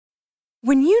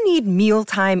When you need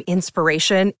mealtime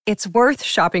inspiration, it's worth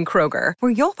shopping Kroger,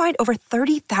 where you'll find over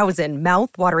 30,000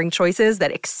 mouth-watering choices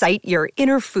that excite your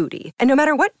inner foodie. And no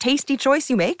matter what tasty choice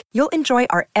you make, you'll enjoy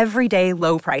our everyday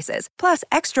low prices, plus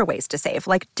extra ways to save,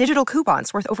 like digital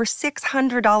coupons worth over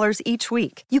 $600 each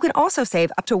week. You can also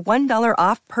save up to $1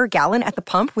 off per gallon at the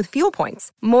pump with fuel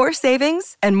points. More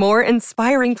savings and more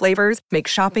inspiring flavors make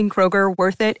shopping Kroger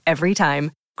worth it every time.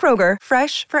 Kroger,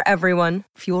 fresh for everyone.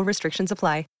 Fuel restrictions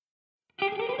apply.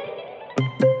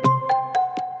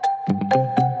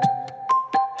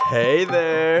 Hey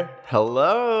there.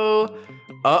 Hello.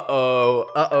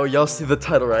 Uh-oh. Y'all see the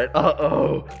title, right?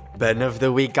 Ben of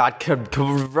the Week got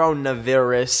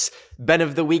coronavirus. Ben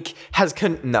of the Week has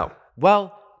no.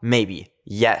 Well, maybe.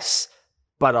 Yes.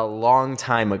 But a long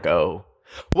time ago.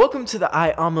 Welcome to the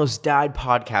I Almost Died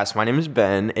podcast. My name is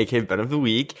Ben, aka Ben of the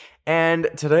Week. And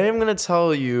today I'm going to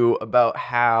tell you about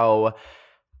how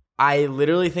I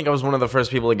literally think I was one of the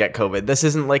first people to get COVID. This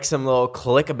isn't like some little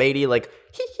clickbaity, like,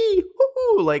 hee-hee,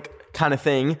 woo-hoo, like, kind of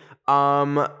thing.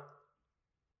 I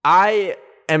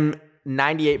am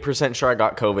 98% sure I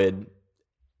got COVID,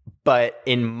 but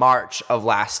in March of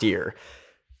last year.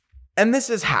 And this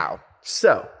is how.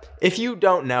 So, if you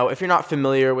don't know, if you're not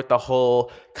familiar with the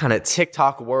whole kind of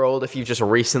TikTok world, if you've just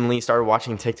recently started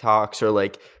watching TikToks or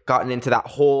like gotten into that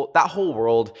whole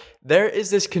world, there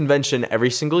is this convention every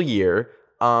single year.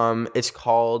 It's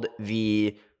called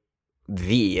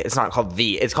it's not called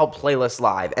it's called Playlist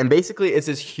Live. And basically it's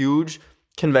this huge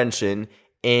convention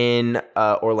in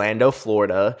Orlando,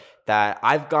 Florida that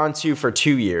I've gone to for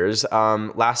 2 years.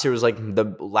 Last year was like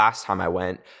the last time I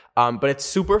went. But it's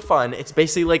super fun. It's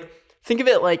basically like, think of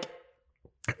it like,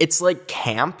 it's like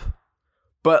camp,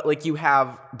 but like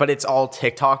but it's all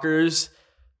TikTokers.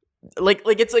 Like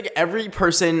it's like every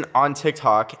person on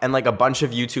TikTok and like a bunch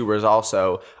of YouTubers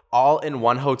also all in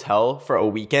one hotel for a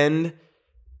weekend.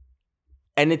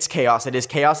 And it's chaos. It is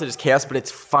chaos, but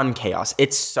it's fun chaos.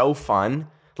 It's so fun.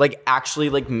 Like actually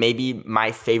like maybe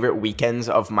my favorite weekends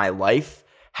of my life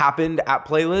happened at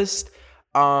Playlist.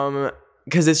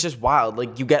 Because it's just wild.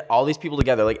 Like you get all these people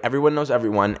together, like everyone knows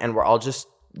everyone, and we're all just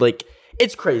like,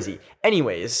 it's crazy.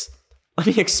 Anyways, let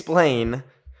me explain.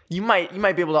 You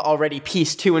might be able to already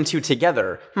piece 2 and 2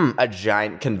 together. A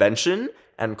giant convention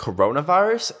and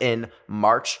coronavirus in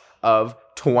March of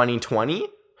 2020.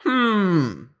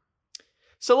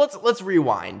 So let's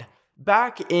rewind.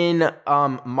 Back in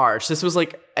March, this was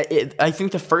like I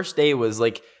think the first day was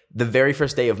like the very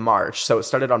first day of March. So it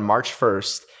started on March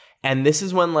 1st. And this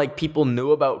is when like people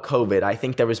knew about COVID. I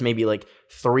think there was maybe like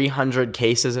 300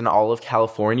 cases in all of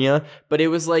California, but it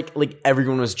was like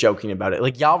everyone was joking about it.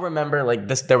 Like y'all remember like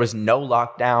this, there was no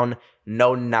lockdown,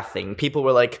 no nothing. People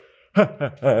were like,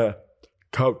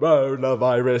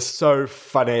 coronavirus, so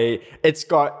funny. It's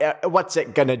got, what's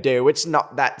it gonna do? It's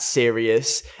not that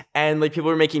serious. And like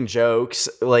people were making jokes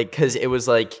like, cause it was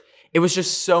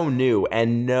just so new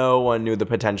and no one knew the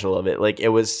potential of it. Like it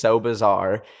was so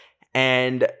bizarre.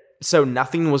 And so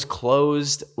nothing was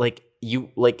closed,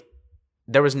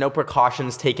 there was no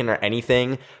precautions taken or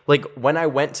anything. Like when I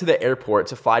went to the airport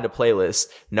to fly to Playlist,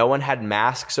 no one had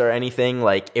masks or anything.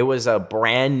 Like it was a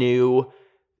brand new,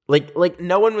 like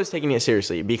no one was taking it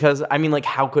seriously because I mean like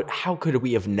how could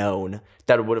we have known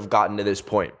that it would have gotten to this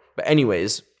point? But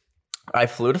anyways, I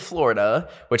flew to Florida,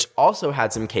 which also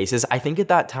had some cases. I think at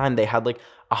that time they had like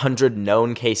 100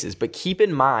 known cases, but keep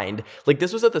in mind, like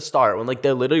this was at the start when like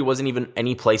there literally wasn't even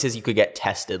any places you could get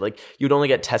tested. Like you'd only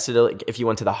get tested like if you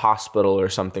went to the hospital or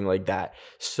something like that.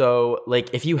 So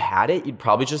like if you had it, you'd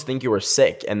probably just think you were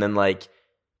sick and then like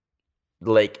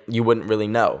you wouldn't really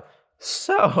know.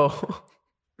 So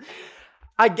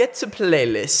I get to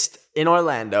Playlist in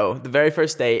Orlando the very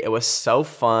first day. It was so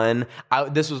fun.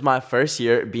 This was my first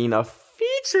year being a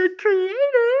featured creator.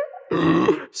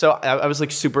 So I was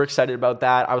like super excited about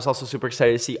that. I was also super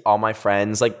excited to see all my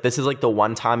friends. Like this is like the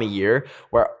one time a year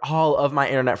where all of my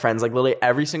internet friends, like literally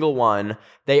every single one,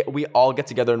 we all get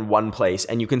together in one place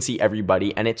and you can see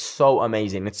everybody and it's so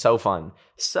amazing. It's so fun.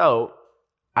 So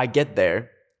I get there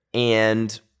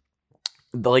and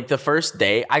the first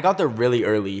day, I got there really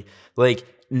early. Like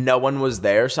no one was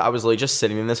there, so I was literally just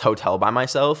sitting in this hotel by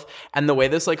myself. And the way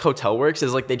this like hotel works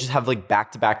is like they just have like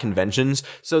back-to-back conventions.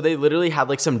 So they literally had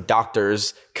like some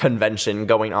doctors convention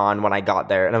going on when I got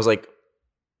there, and I was like,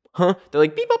 huh? They're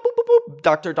like beep boop boop boop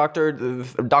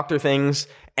boop, doctor things,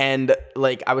 and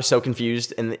like I was so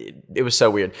confused and it was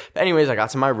so weird. But anyways, I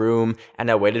got to my room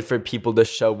and I waited for people to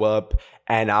show up,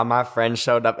 and all my friends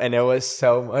showed up, and it was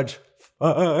so much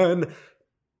fun.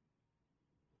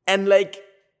 And like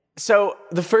So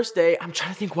the first day, I'm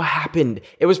trying to think what happened.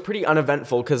 It was pretty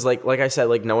uneventful because like I said,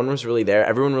 like no one was really there.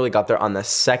 Everyone really got there on the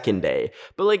second day.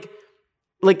 But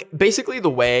like basically the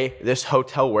way this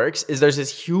hotel works is there's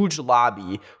this huge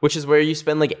lobby, which is where you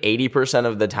spend like 80%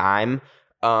 of the time.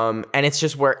 And it's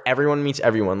just where everyone meets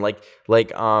everyone. Like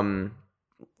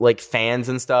fans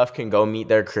and stuff can go meet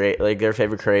their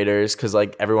favorite creators because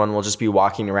like everyone will just be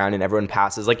walking around and everyone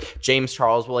passes. Like James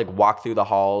Charles will like walk through the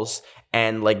halls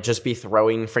and like just be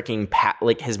throwing freaking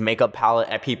like his makeup palette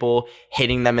at people,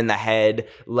 hitting them in the head,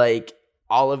 like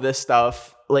all of this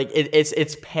stuff. Like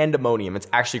it's pandemonium. It's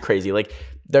actually crazy. Like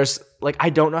there's like I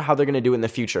don't know how they're gonna do in the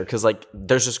future because like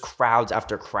there's just crowds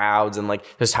after crowds and like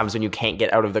there's times when you can't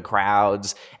get out of the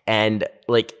crowds and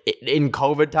like in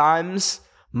COVID times,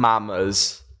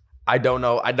 mamas. I don't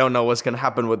know what's gonna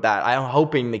happen with that. I'm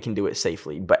hoping they can do it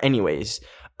safely. But anyways,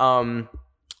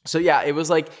 so yeah, it was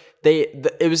like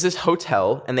it was this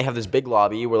hotel and they have this big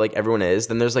lobby where like everyone is.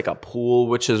 Then there's like a pool,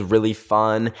 which is really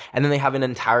fun. And then they have an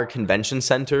entire convention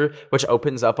center, which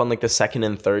opens up on like the second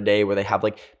and third day where they have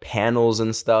like panels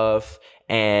and stuff.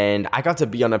 And I got to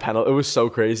be on a panel. It was so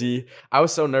crazy. I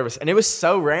was so nervous and it was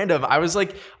so random. I was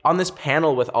like on this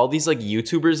panel with all these like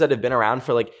YouTubers that have been around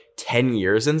for like 10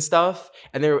 years and stuff.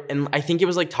 And I think it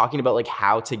was like talking about like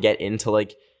how to get into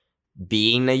like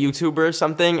being a YouTuber or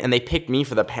something, and they picked me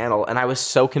for the panel, and I was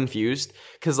so confused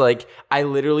because like I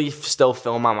literally still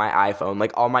film on my iPhone.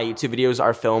 Like all my YouTube videos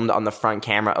are filmed on the front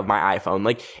camera of my iPhone.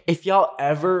 Like if y'all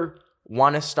ever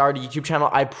want to start a YouTube channel,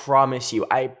 I promise you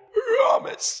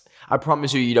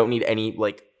you don't need any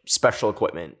like special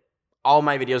equipment. All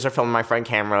my videos are filmed on my front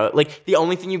camera. Like the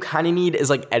only thing you kind of need is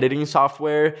like editing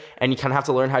software, and you kind of have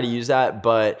to learn how to use that,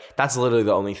 but that's literally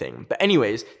the only thing. But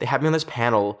anyways, they had me on this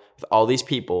panel with all these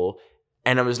people,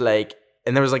 and I was like,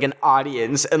 and there was like an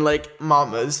audience, and like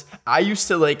mamas, I used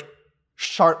to like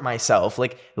sharp myself,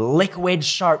 like liquid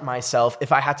sharp myself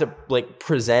if I had to like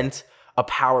present a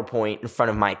PowerPoint in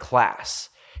front of my class.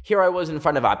 Here I was in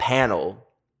front of a panel.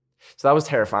 So that was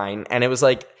terrifying. And it was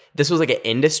like, this was like an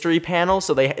industry panel.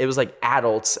 So it was like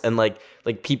adults and like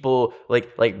people,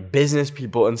 like business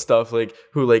people and stuff, like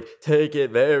who like take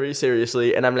it very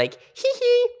seriously. And I'm like,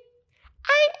 hee,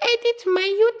 I edit my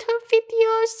YouTube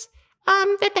videos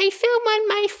that I film on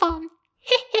my phone.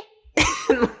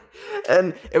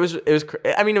 And it was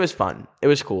fun. It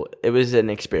was cool. It was an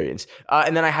experience.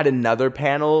 And then I had another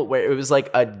panel where it was like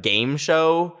a game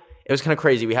show. It was kind of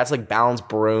crazy. We had to like balance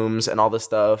brooms and all this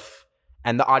stuff.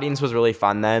 And the audience was really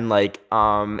fun then. Like,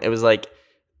 it was like,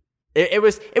 it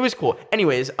was cool.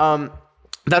 Anyways,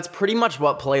 that's pretty much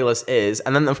what Playlist is.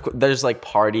 And then there's like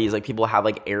parties, like people have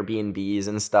like Airbnbs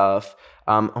and stuff.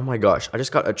 Oh my gosh, I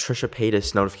just got a Trisha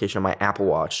Paytas notification on my Apple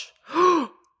Watch.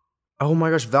 Oh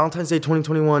my gosh, Valentine's Day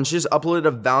 2021. She just uploaded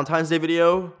a Valentine's Day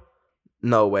video?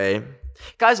 No way.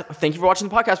 Guys, thank you for watching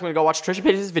the podcast. We're gonna go watch Trisha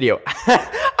Paytas' video.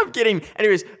 I'm kidding.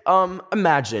 Anyways,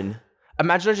 imagine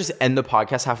I just end the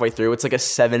podcast halfway through. It's like a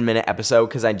 7-minute episode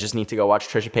because I just need to go watch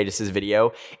Trisha Paytas'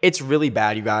 video. It's really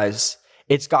bad, you guys.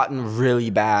 It's gotten really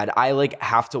bad. I like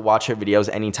have to watch her videos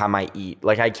anytime I eat.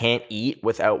 Like I can't eat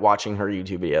without watching her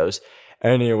YouTube videos.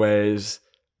 Anyways,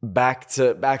 back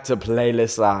to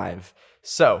Playlist Live.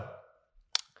 So,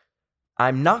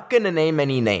 I'm not going to name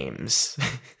any names.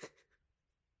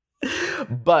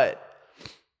 But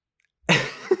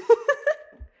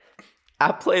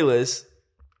at Playlist,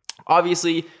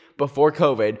 obviously, before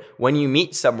COVID, when you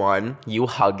meet someone, you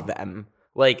hug them.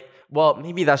 Like, well,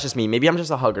 maybe that's just me. Maybe I'm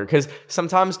just a hugger. Because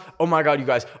sometimes, oh my God, you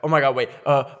guys. Oh my God, wait.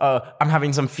 I'm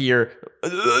having some fear.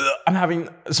 I'm having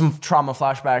some trauma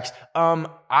flashbacks.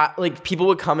 Like, people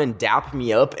would come and dap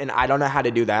me up, and I don't know how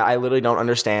to do that. I literally don't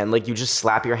understand. Like, you just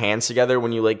slap your hands together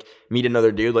when you, like, meet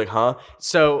another dude. Like, huh?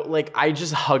 So, like, I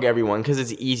just hug everyone because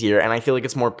it's easier, and I feel like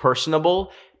it's more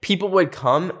personable. People would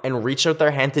come and reach out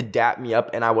their hand to dap me up,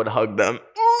 and I would hug them.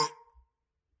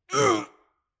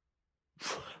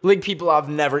 Like people I've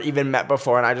never even met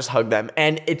before, and I just hug them.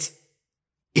 And it's...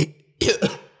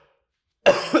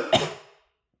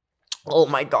 Oh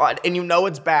my God. And you know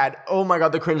it's bad. Oh my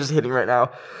God, the cringe is hitting right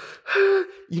now.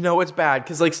 You know it's bad,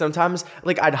 because like sometimes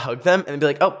like I'd hug them, and they'd be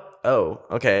like, oh,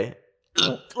 okay.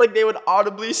 Like they would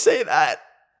audibly say that.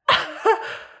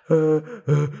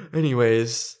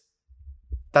 Anyways...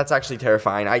 That's actually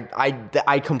terrifying.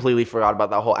 I completely forgot about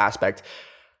that whole aspect.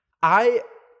 I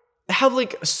have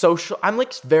like I'm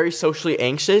like very socially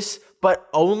anxious, but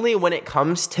only when it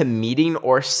comes to meeting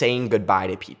or saying goodbye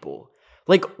to people.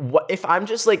 Like, what if I'm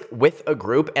just like with a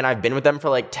group and I've been with them for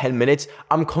like 10 minutes,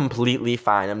 I'm completely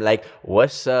fine. I'm like,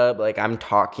 what's up? Like, I'm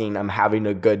talking, I'm having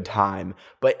a good time.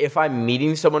 But if I'm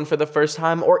meeting someone for the first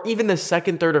time or even the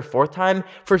second, third, or fourth time,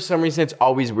 for some reason, it's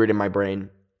always weird in my brain.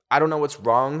 I don't know what's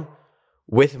wrong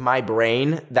with my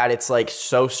brain that it's like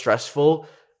so stressful.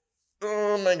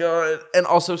 Oh my God. And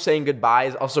also saying goodbye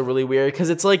is also really weird because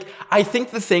it's like, I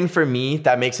think the thing for me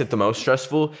that makes it the most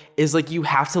stressful is like you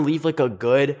have to leave like a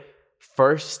good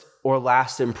first or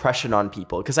last impression on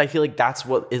people, because I feel like that's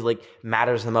what is like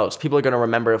matters the most. People are going to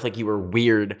remember if like you were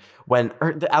weird when,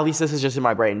 or at least this is just in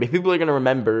my brain, but people are going to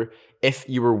remember if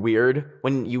you were weird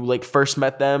when you like first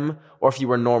met them or if you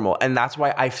were normal. And that's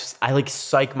why I like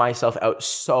psych myself out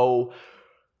so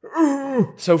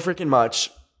freaking much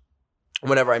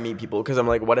whenever I meet people, because I'm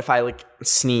like, what if I like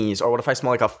sneeze or what if I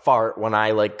smell like a fart when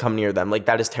I like come near them? Like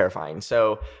that is terrifying.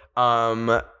 So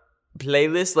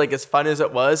playlist, like as fun as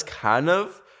it was, kind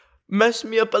of messed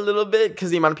me up a little bit because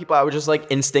the amount of people I would just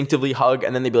like instinctively hug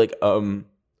and then they'd be like,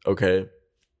 okay.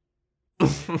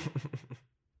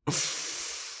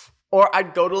 Or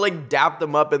I'd go to like dap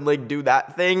them up and like do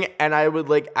that thing and I would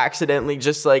like accidentally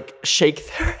just like shake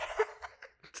their hand.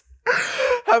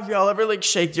 Have y'all ever like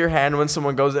shaked your hand when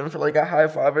someone goes in for like a high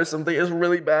five or something? It's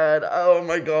really bad. Oh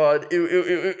my God. Ew, ew,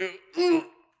 ew, ew, ew.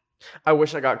 I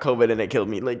wish I got COVID and it killed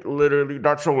me. Like literally,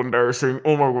 that's so embarrassing.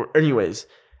 Oh my God.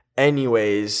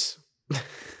 Anyways.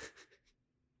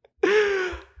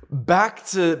 Back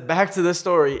to the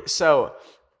story. So,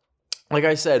 like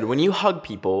I said, when you hug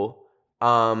people,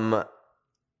 you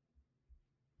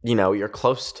know, you're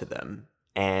close to them.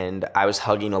 And I was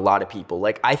hugging a lot of people.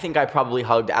 Like, I think I probably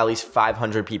hugged at least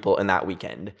 500 people in that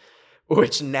weekend.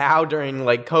 Which now during,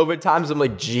 like, COVID times, I'm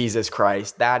like, Jesus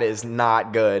Christ, that is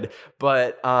not good.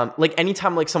 But, like,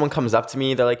 anytime, like, someone comes up to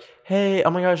me, they're like, hey, oh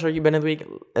my gosh, are you been in the week?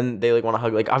 And they, like, want to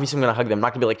hug. Like, obviously, I'm going to hug them. I'm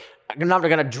not going to be like, I'm not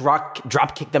going to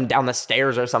drop kick them down the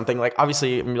stairs or something. Like,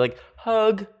 obviously, I'm going to be like,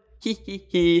 hug, hee hee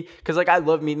hee. Because, like, I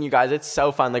love meeting you guys. It's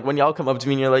so fun. Like, when y'all come up to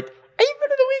me and you're like, are you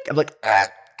been in the week? I'm like,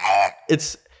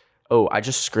 it's... Oh, I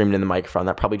just screamed in the microphone.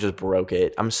 That probably just broke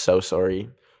it. I'm so sorry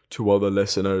to all the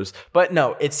listeners. But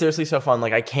no, it's seriously so fun.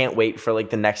 Like, I can't wait for, like,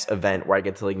 the next event where I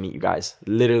get to, like, meet you guys.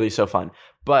 Literally so fun.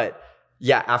 But,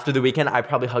 yeah, after the weekend, I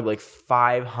probably hugged, like,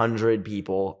 500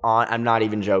 people. I'm not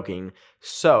even joking.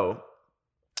 So,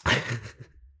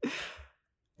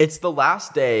 it's the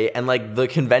last day, and, like, the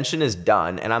convention is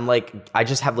done. And I'm, like, I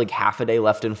just have, like, half a day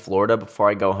left in Florida before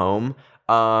I go home.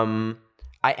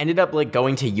 I ended up like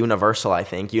going to Universal, I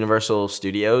think, Universal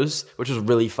Studios, which was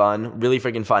really fun, really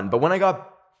freaking fun. But when I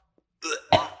got,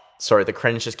 sorry, the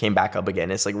cringe just came back up again.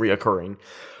 It's like reoccurring.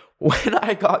 When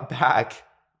I got back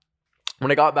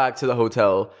to the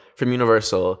hotel from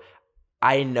Universal,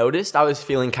 I noticed I was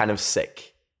feeling kind of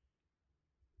sick.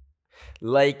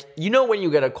 Like, you know when you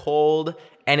get a cold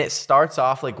and it starts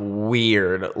off like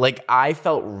weird. Like I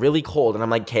felt really cold and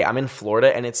I'm like, okay, I'm in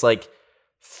Florida and it's like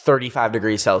 35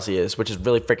 degrees Celsius, which is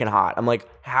really freaking hot. I'm like,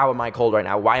 how am I cold right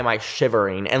now? Why am I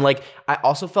shivering? And like, I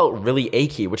also felt really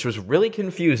achy, which was really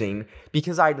confusing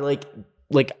because I like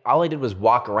all I did was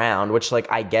walk around, which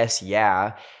like, I guess,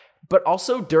 yeah. But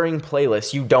also during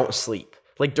playlists, you don't sleep.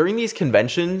 Like during these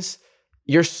conventions,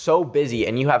 you're so busy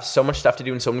and you have so much stuff to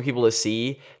do and so many people to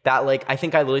see that like, I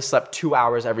think I literally slept 2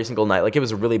 hours every single night. Like it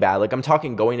was really bad. Like I'm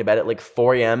talking going to bed at like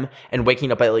 4 a.m. and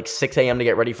waking up at like 6 a.m. to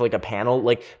get ready for like a panel.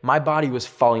 Like my body was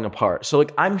falling apart. So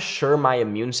like, I'm sure my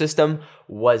immune system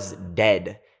was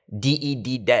dead.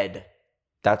 D-E-D dead.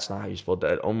 That's not how you spell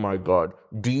dead. Oh my God.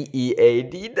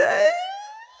 D-E-A-D dead.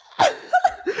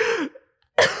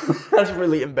 That's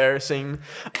really embarrassing.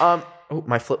 Oh,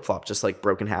 my flip-flop just like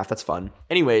broke in half. That's fun.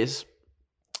 Anyways,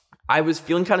 I was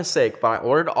feeling kind of sick, but I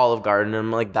ordered Olive Garden, and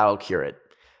I'm like, that'll cure it.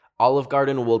 Olive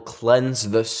Garden will cleanse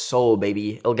the soul,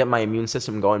 baby. It'll get my immune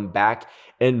system going back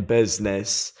in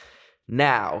business.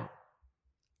 Now,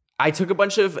 I took a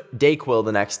bunch of Dayquil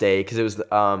the next day because it was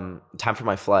time for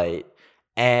my flight,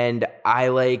 and I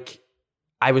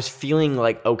was feeling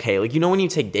like okay. Like, you know when you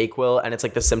take Dayquil and it's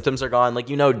like the symptoms are gone? Like,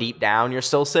 you know deep down you're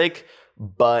still sick,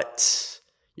 but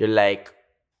you're like,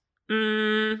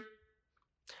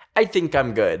 I think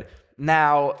I'm good.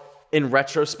 Now, in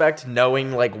retrospect,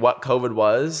 knowing like what COVID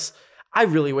was, I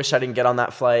really wish I didn't get on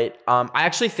that flight. I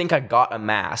actually think I got a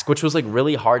mask, which was like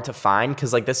really hard to find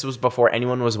because like this was before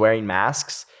anyone was wearing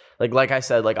masks. Like I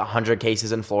said, like 100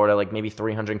 cases in Florida, like maybe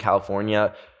 300 in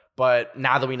California. But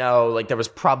now that we know, like there was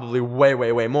probably way,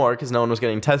 way, way more because no one was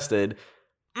getting tested.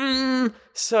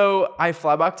 So I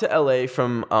fly back to LA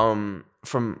from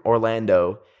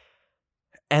Orlando.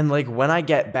 And like when I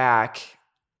get back,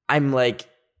 I'm like,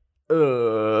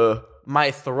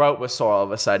 my throat was sore all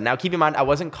of a sudden. Now, keep in mind, I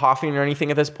wasn't coughing or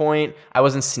anything at this point. I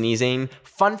wasn't sneezing.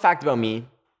 Fun fact about me,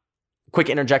 quick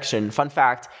interjection. Fun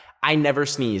fact, I never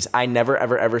sneeze. I never,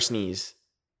 ever, ever sneeze.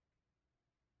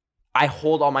 I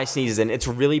hold all my sneezes in. It's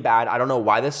really bad. I don't know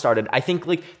why this started. I think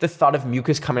like the thought of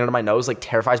mucus coming out of my nose like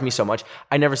terrifies me so much.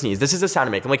 I never sneeze. This is the sound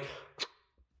I make. I'm like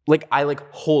I like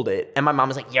hold it. And my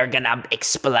mom is like, you're gonna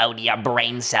explode your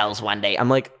brain cells one day. I'm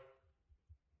like,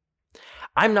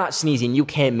 I'm not sneezing. You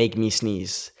can't make me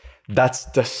sneeze.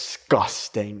 That's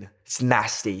disgusting. It's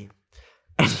nasty.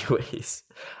 Anyways,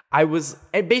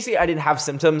 and basically I didn't have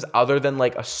symptoms other than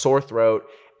like a sore throat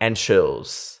and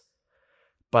chills.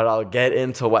 But I'll get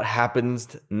into what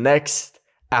happens next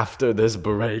after this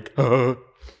break. Hey,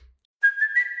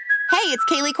 it's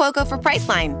Kaylee Cuoco for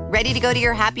Priceline. Ready to go to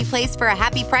your happy place for a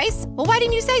happy price? Well, why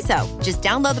didn't you say so? Just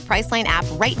download the Priceline app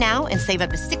right now and save up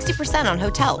to 60% on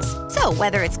hotels. So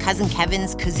whether it's Cousin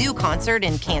Kevin's Kazoo Concert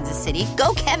in Kansas City,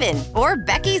 go Kevin, or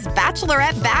Becky's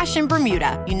Bachelorette Bash in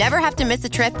Bermuda, you never have to miss a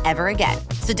trip ever again.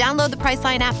 So download the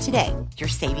Priceline app today. Your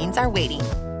savings are waiting.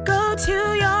 Go to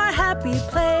your happy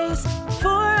place for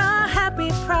a happy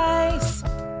price.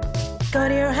 Go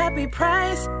to your happy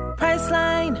price,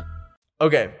 Priceline.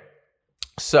 Okay,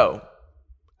 so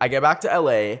I get back to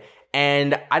LA,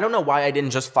 and I don't know why I didn't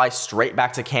just fly straight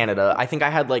back to Canada. I think I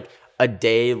had like a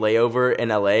day layover in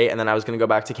LA, and then I was going to go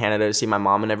back to Canada to see my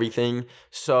mom and everything.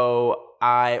 So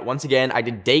I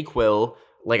did Dayquil.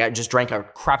 Like I just drank a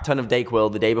crap ton of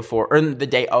Dayquil the day before, or the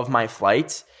day of my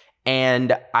flight.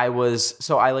 And I went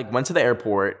to the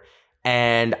airport,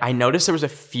 and I noticed there was a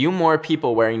few more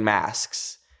people wearing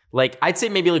masks. Like, I'd say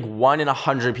maybe like 1 in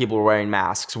 100 people were wearing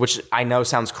masks, which I know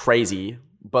sounds crazy,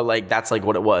 but like, that's like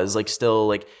what it was. Like, still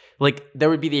like there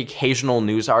would be the occasional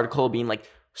news article being like,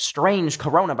 strange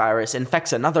coronavirus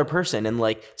infects another person in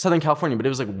like Southern California, but it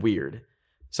was like weird.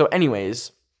 So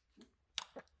anyways,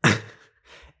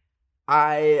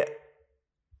 I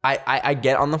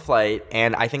get on the flight,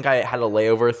 and I think I had a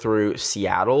layover through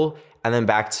Seattle and then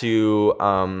back to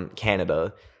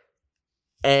Canada.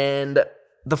 And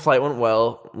the flight went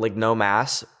well, like no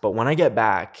mass. But when I get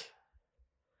back,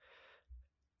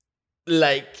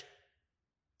 so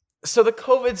the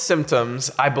COVID symptoms,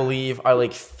 I believe, are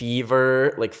like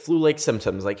fever, like flu-like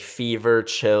symptoms, like fever,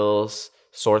 chills,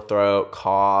 sore throat,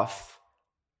 cough.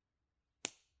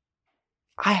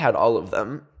 I had all of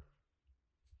them.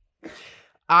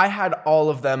 I had all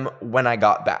of them when I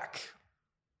got back.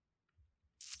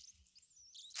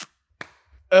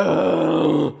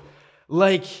 Ugh.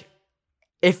 Like,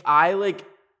 if I like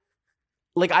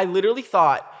I literally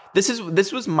thought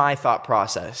this was my thought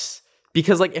process,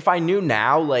 because like if I knew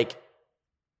now, like,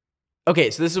 okay,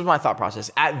 so this was my thought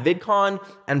process at VidCon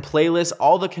and Playlist,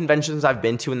 all the conventions I've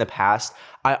been to in the past,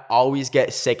 I always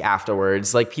get sick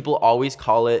afterwards. Like, people always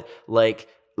call it like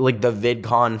the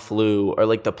VidCon flu or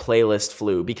like the Playlist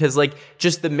flu, because like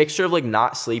just the mixture of like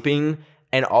not sleeping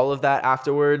and all of that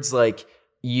afterwards, like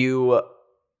you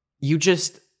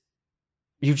just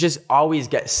always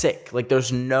get sick. Like,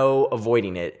 there's no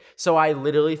avoiding it. So I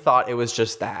literally thought it was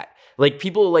just that. Like,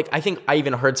 people, like, I think I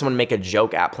even heard someone make a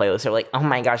joke at Playlist. They're like, oh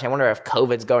my gosh, I wonder if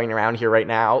COVID's going around here right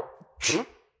now.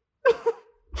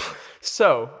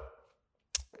 So,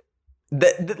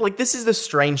 like, this is the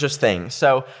strangest thing.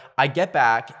 So I get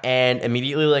back, and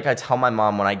immediately, like, I tell my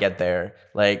mom when I get there,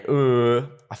 like,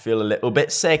 I feel a little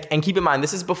bit sick. And keep in mind,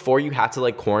 this is before you have to,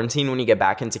 like, quarantine when you get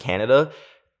back into Canada,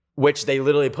 which they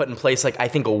literally put in place, like, I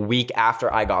think a week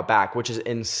after I got back, which is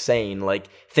insane. Like,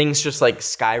 things just, like,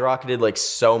 skyrocketed, like,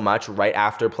 so much right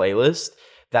after Playlist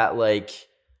that, like,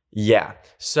 yeah.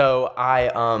 So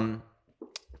I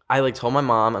like, told my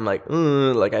mom, I'm like,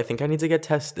 I think I need to get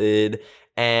tested.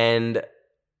 And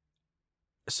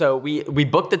so we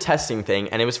booked the testing thing,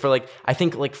 and it was for, like, I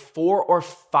think, like, 4 or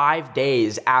 5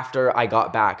 days after I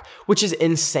got back, which is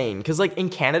insane. Because, like, in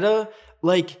Canada,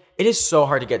 like, it is so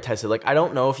hard to get tested. Like, I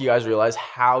don't know if you guys realize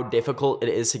how difficult it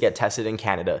is to get tested in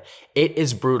Canada. It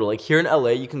is brutal. Like, here in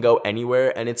LA, you can go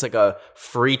anywhere, and it's like a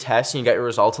free test, and you get your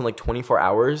results in like 24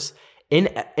 hours.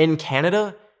 In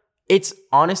Canada, it's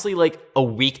honestly like a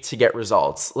week to get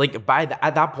results. Like,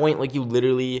 at that point, like, you're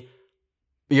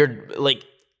like,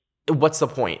 what's the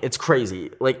point? It's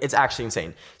crazy. Like, it's actually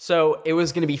insane. So it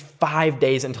was going to be 5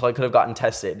 days until I could have gotten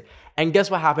tested. And guess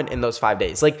what happened in those 5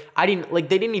 days? Like,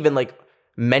 they didn't even like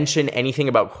mention anything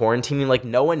about quarantining. Like,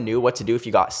 no one knew what to do if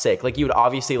you got sick. Like, you would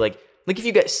obviously like if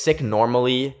you get sick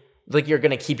normally, like, you're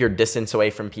going to keep your distance away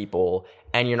from people,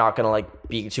 and you're not going to like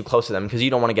be too close to them because you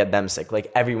don't want to get them sick.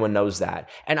 Like, everyone knows that.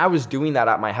 And I was doing that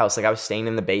at my house. Like, I was staying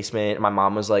in the basement, and my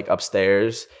mom was like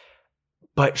upstairs,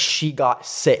 but she got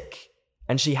sick,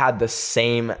 and she had the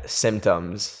same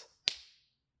symptoms.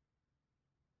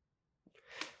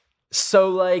 So,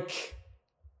 like,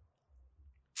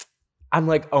 I'm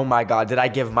like, oh my God, did I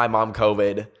give my mom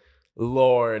COVID?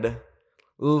 Lord.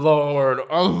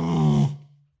 Oh.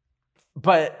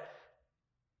 But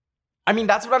I mean,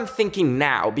 that's what I'm thinking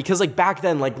now, because like back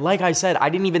then, like I said, I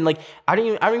don't even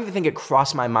think it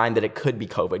crossed my mind that it could be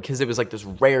COVID, because it was like this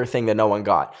rare thing that no one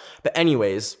got. But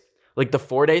anyways, like the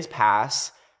 4 days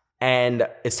pass and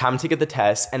it's time to get the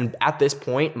test. And at this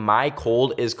point, my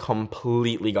cold is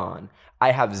completely gone.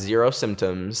 I have 0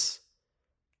 symptoms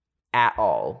at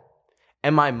all.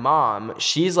 And my mom,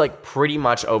 she's like pretty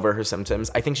much over her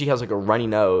symptoms. I think she has like a runny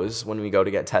nose when we go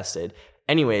to get tested.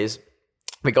 Anyways,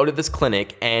 we go to this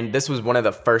clinic, and this was one of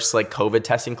the first like COVID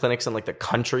testing clinics in like the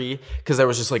country, because there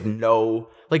was just like no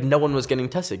one was getting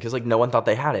tested, because like no one thought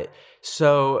they had it.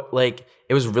 So like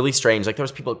it was really strange. Like there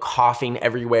was people coughing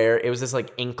everywhere. It was this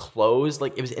like enclosed,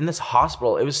 like it was in this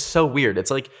hospital. It was so weird.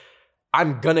 It's like,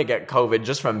 I'm gonna get COVID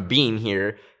just from being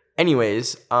here.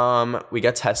 Anyways, we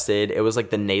got tested. It was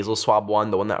like the nasal swab one,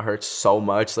 the one that hurts so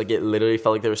much. Like it literally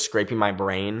felt like they were scraping my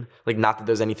brain. Like not that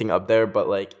there's anything up there, but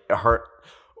like it hurt.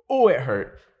 Oh, it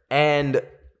hurt. And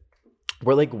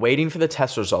we're like waiting for the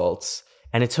test results,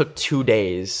 and it took 2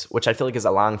 days, which I feel like is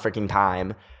a long freaking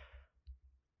time.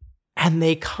 And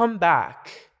they come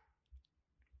back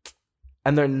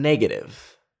and they're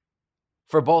negative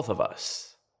for both of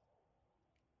us,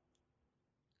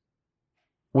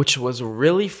 which was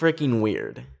really freaking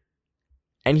weird.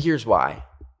 And here's why.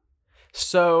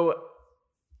 So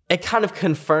it kind of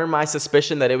confirmed my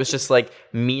suspicion that it was just like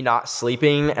me not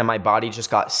sleeping and my body just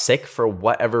got sick for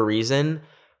whatever reason.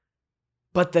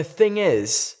 But the thing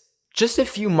is, just a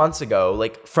few months ago,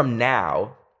 like from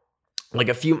now,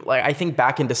 I think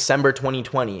back in December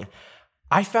 2020,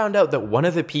 I found out that one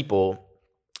of the people,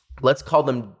 let's call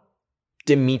them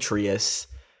Demetrius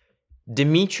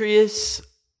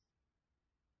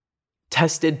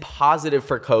tested positive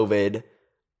for COVID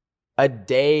a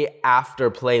day after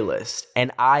Playlist,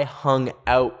 and I hung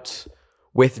out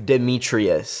with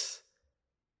Demetrius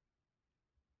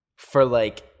for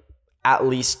like at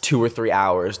least 2 or 3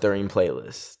 hours during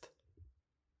Playlist,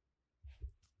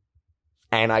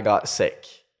 and I got sick.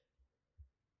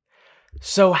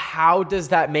 So how does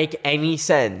that make any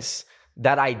sense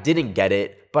that I didn't get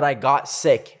it, but I got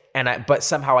sick, but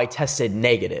somehow I tested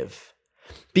negative?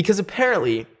 Because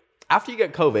apparently, after you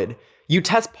get COVID, you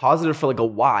test positive for like a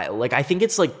while. Like I think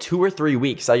it's like 2 or 3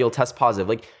 weeks that you'll test positive.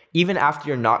 Like even after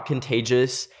you're not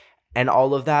contagious and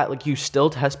all of that, like you still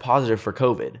test positive for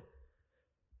COVID.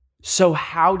 So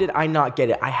how did I not get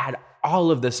it? I had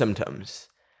all of the symptoms.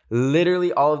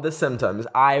 Literally all of the symptoms.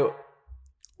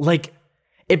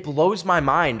 It blows my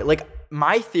mind. Like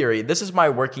my theory, this is my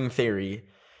working theory,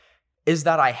 is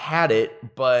that I had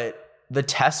it, but the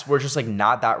tests were just like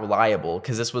not that reliable,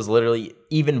 because this was literally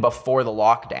even before the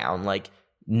lockdown, like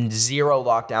 0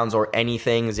 lockdowns or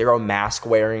anything, 0 mask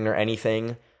wearing or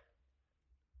anything.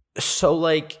 So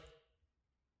like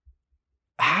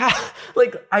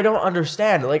I don't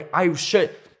understand. Like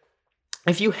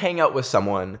if you hang out with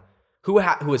someone who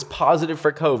is positive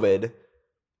for COVID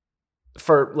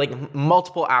for like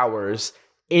multiple hours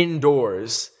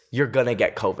indoors, you're gonna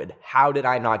get COVID. How did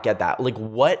I not get that? Like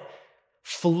what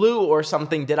flu or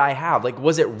something did I have? Like,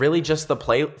 was it really just the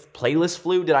Playlist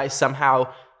flu? Did I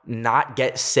somehow not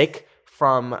get sick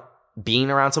from being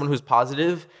around someone who's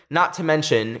positive? Not to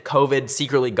mention COVID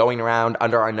secretly going around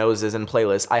under our noses in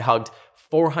Playlist. I hugged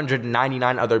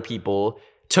 499 other people,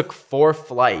 took 4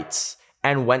 flights,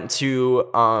 and went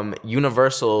to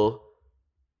Universal.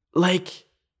 Like,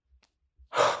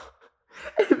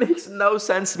 it makes no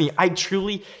sense to me. I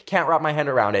truly can't wrap my head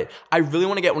around it. I really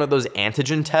want to get one of those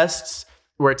antigen tests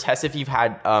where it tests if you've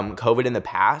had COVID in the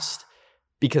past,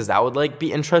 because that would like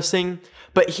be interesting.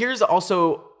 But here's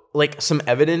also like some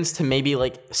evidence to maybe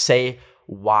like say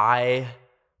why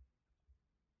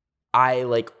I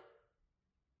like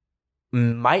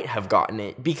might have gotten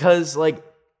it, because like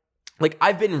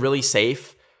I've been really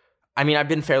safe. I mean, I've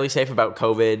been fairly safe about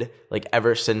COVID, like,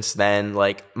 ever since then.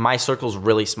 Like, my circle's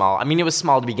really small. I mean, it was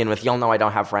small to begin with. Y'all know I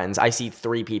don't have friends. I see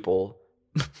 3 people.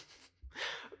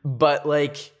 But,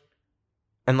 like,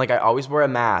 and, like, I always wear a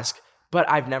mask, but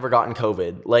I've never gotten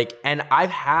COVID. Like, and I've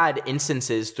had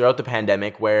instances throughout the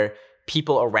pandemic where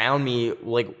people around me,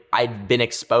 like, I'd been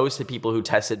exposed to people who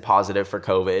tested positive for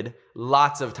COVID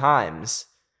lots of times,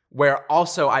 where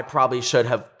also I probably should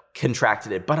have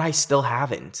contracted it, but I still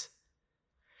haven't.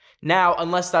 Now,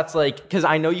 unless that's like, because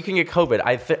I know you can get COVID.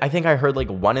 I think I heard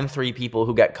like 1 in 3 people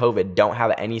who get COVID don't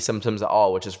have any symptoms at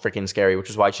all, which is freaking scary,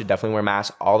 which is why you should definitely wear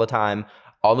masks all the time,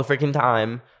 all the freaking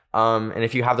time. And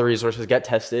if you have the resources, get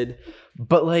tested.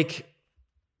 But like,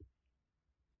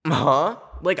 Huh?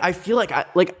 Like, I feel like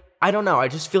I don't know. I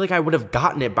just feel like I would have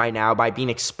gotten it by now by being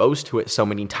exposed to it so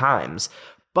many times.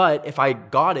 But if I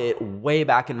got it way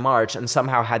back in March and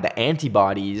somehow had the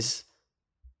antibodies,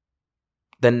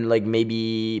 then like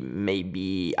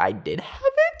maybe I did have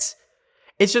it.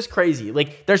 It's just crazy.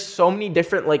 Like, there's so many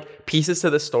different like pieces to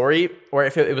the story, or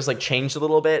if it was like changed a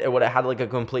little bit, it would have had like a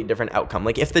complete different outcome.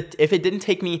 Like if it didn't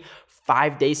take me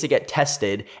 5 days to get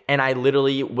tested and I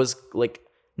literally was like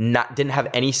didn't have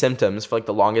any symptoms for like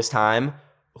the longest time,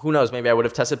 who knows, maybe I would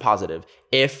have tested positive.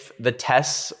 If the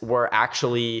tests were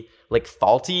actually like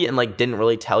faulty and like didn't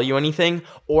really tell you anything,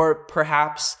 or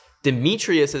perhaps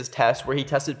Demetrius's test where he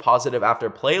tested positive after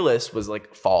Playlist was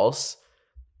like false,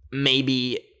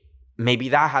 maybe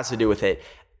that has to do with it.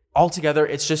 Altogether,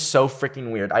 it's just so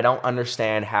freaking weird. I don't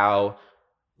understand how,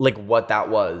 like, what that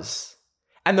was.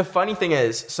 And the funny thing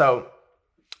is, so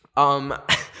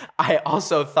I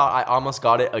also thought I almost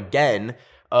got it again.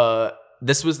 So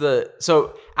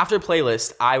after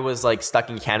Playlist, I was like stuck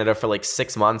in Canada for like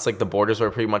 6 months. Like, the borders were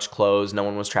pretty much closed. No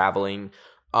one was traveling.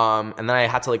 And then I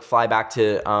had to like fly back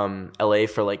to LA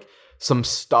for like some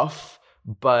stuff.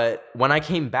 But when I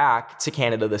came back to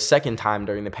Canada the second time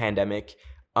during the pandemic,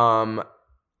 my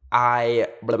brain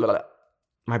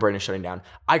is shutting down.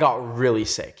 I got really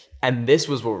sick. And this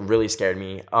was what really scared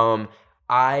me.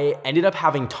 I ended up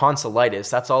having tonsillitis.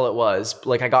 That's all it was.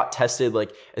 Like, I got tested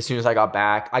like as soon as I got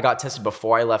back. I got tested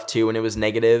before I left too, and it was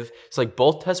negative. So like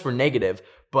both tests were negative,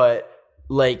 but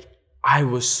like I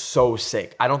was so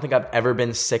sick. I don't think I've ever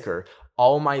been sicker.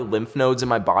 All my lymph nodes in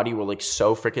my body were like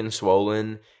so freaking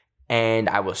swollen, and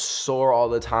I was sore all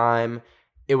the time.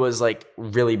 It was like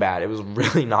really bad. It was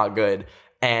really not good.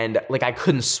 And like I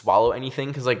couldn't swallow anything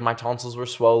because like my tonsils were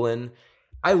swollen.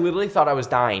 I literally thought I was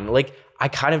dying. Like, I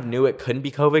kind of knew it couldn't be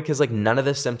COVID because like none of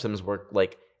the symptoms were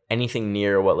like anything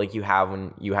near what like you have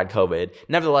when you had COVID.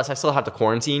 Nevertheless, I still had to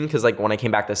quarantine because like when I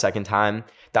came back the second time,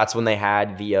 that's when they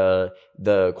had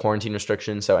the quarantine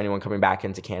restrictions. So anyone coming back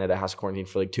into Canada has to quarantine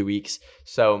for like 2 weeks.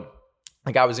 So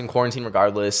like I was in quarantine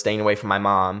regardless, staying away from my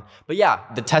mom. But yeah,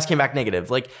 the test came back negative.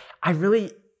 Like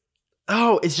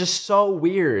it's just so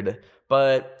weird.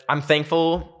 But I'm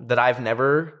thankful that I've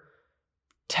never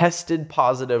tested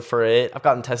positive for it. I've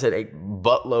gotten tested a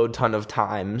buttload ton of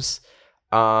times.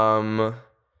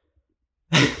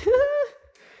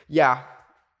 Yeah.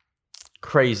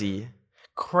 Crazy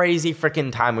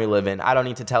freaking time we live in. I don't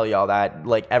need to tell y'all that.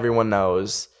 Like, everyone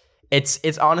knows.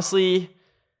 It's honestly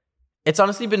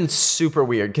been super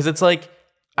weird because it's like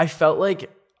I felt like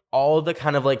all the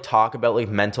kind of like talk about like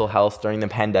mental health during the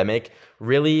pandemic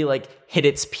really like hit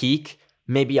its peak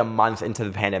maybe a month into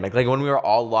the pandemic. Like, when we were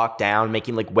all locked down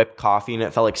making like whipped coffee and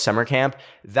it felt like summer camp,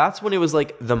 that's when it was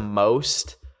like the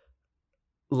most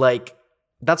like,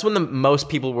 that's when the most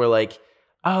people were like,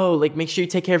 oh, like make sure you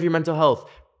take care of your mental health.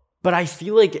 But I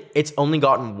feel like it's only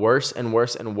gotten worse and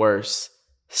worse and worse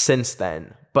since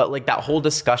then. But like that whole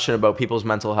discussion about people's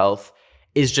mental health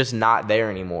is just not there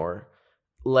anymore.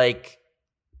 Like,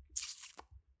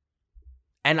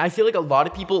 and I feel like a lot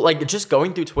of people, like just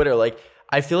going through Twitter, like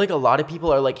I feel like a lot of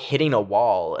people are like hitting a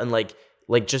wall and like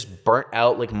just burnt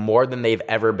out like more than they've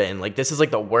ever been. Like, this is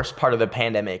like the worst part of the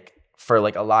pandemic for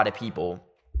like a lot of people.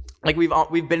 Like,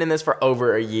 we've been in this for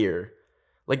over a year.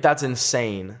 Like, that's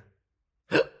insane.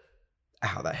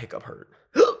 Ow, that hiccup hurt.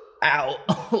 Ow.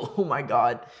 Oh my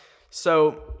God.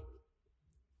 So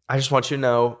I just want you to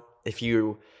know, if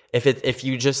you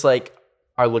just like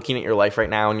are looking at your life right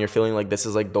now and you're feeling like this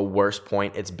is like the worst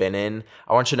point it's been in,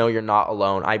 I want you to know you're not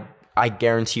alone. I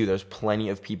guarantee you there's plenty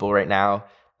of people right now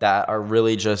that are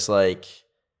really just like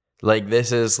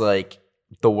this is like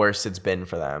the worst it's been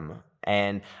for them.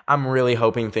 And I'm really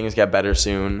hoping things get better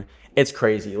soon. It's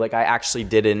crazy. Like, I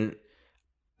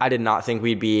did not think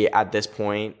we'd be at this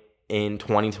point in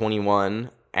 2021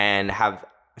 and have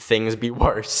things be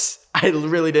worse. I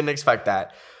really didn't expect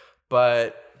that.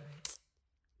 But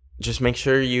just make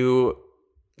sure you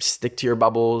stick to your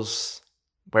bubbles.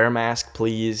 Wear a mask,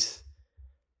 please.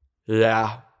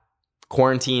 Yeah.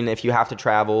 Quarantine if you have to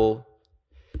travel.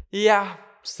 Yeah.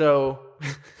 So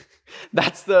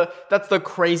that's the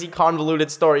crazy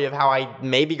convoluted story of how I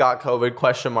maybe got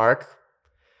COVID ?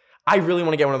 I really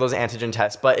want to get one of those antigen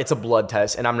tests, but it's a blood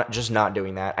test, and I'm just not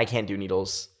doing that. I can't do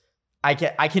needles. I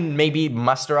can maybe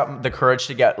muster up the courage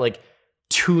to get like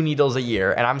 2 needles a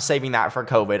year, and I'm saving that for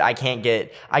COVID. I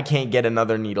can't get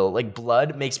another needle. Like,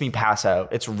 blood makes me pass out.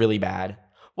 It's really bad.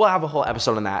 We'll have a whole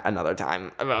episode on that another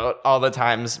time about all the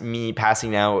times me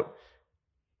passing out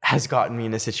has gotten me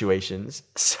into situations.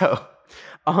 So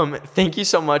Thank you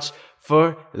so much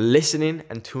for listening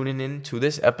and tuning in to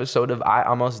this episode of I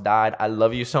Almost Died. I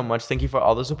love you so much. Thank you for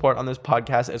all the support on this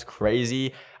podcast. It's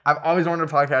crazy. I've always wanted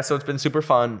a podcast, so it's been super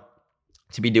fun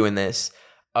to be doing this.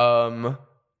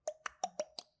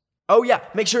 Oh yeah,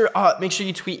 make sure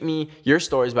you tweet me your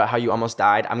stories about how you almost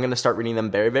died. I'm gonna start reading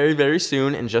them very, very, very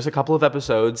soon in just a couple of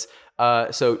episodes.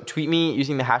 So tweet me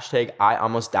using the hashtag I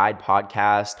Almost Died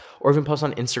podcast, or even post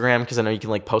on Instagram because I know you can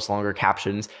like post longer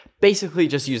captions. Basically,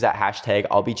 just use that hashtag.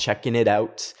 I'll be checking it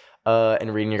out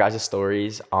and reading your guys'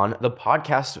 stories on the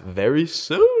podcast very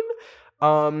soon.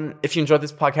 If you enjoyed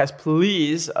this podcast,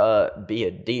 please be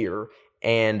a dear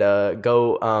and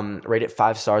go rate it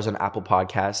 5 stars on Apple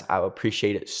Podcasts. I would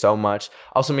appreciate it so much.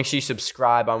 Also, make sure you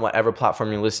subscribe on whatever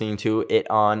platform you're listening to it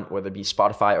on, whether it be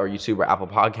Spotify or YouTube or Apple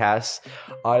Podcasts.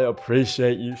 I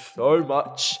appreciate you so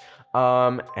much.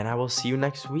 And I will see you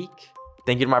next week.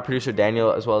 Thank you to my producer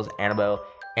Daniel, as well as Annabelle,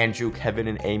 Andrew, Kevin,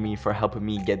 and Amy for helping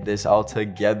me get this all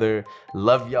together.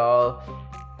 Love y'all.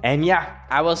 And yeah,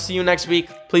 I will see you next week.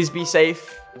 Please be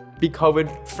safe. Be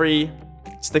COVID free.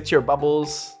 Stick to your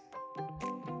bubbles.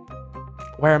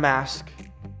 Wear a mask,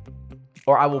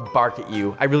 or I will bark at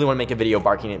you. I really want to make a video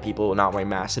barking at people not wearing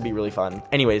masks. It'd be really fun.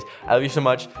 Anyways, I love you so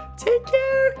much. Take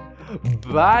care.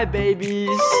 Bye,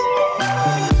 babies.